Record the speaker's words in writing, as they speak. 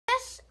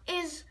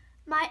is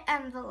my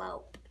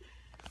envelope.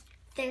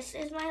 This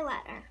is my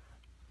letter.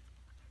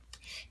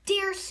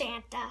 Dear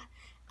Santa,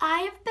 I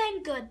have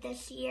been good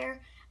this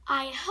year.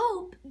 I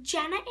hope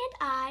Jenna and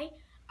I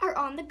are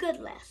on the good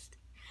list.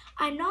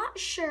 I'm not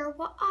sure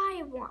what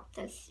I want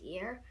this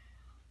year.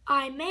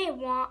 I may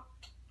want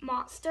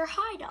Monster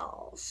High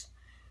dolls.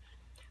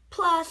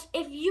 Plus,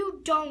 if you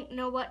don't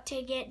know what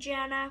to get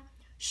Jenna,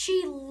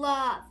 she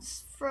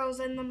loves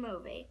Frozen the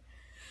movie.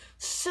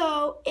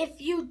 So if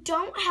you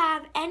don't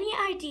have any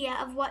idea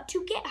of what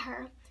to get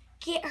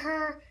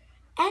her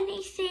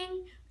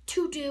anything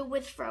to do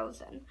with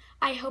Frozen.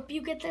 I hope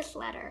you get this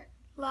letter.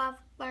 Love,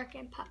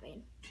 Larkyn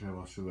Putvain. Okay,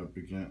 let's see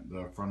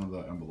the front of the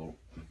envelope.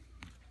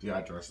 The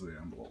address of the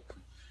envelope.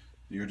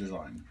 Your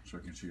design, so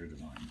I can see your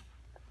design.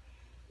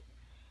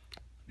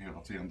 Yeah,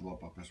 I'll the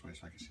envelope up this way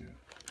so I can see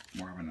it.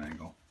 More of an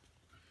angle.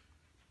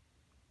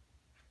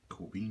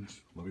 Cool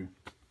beans. Love you.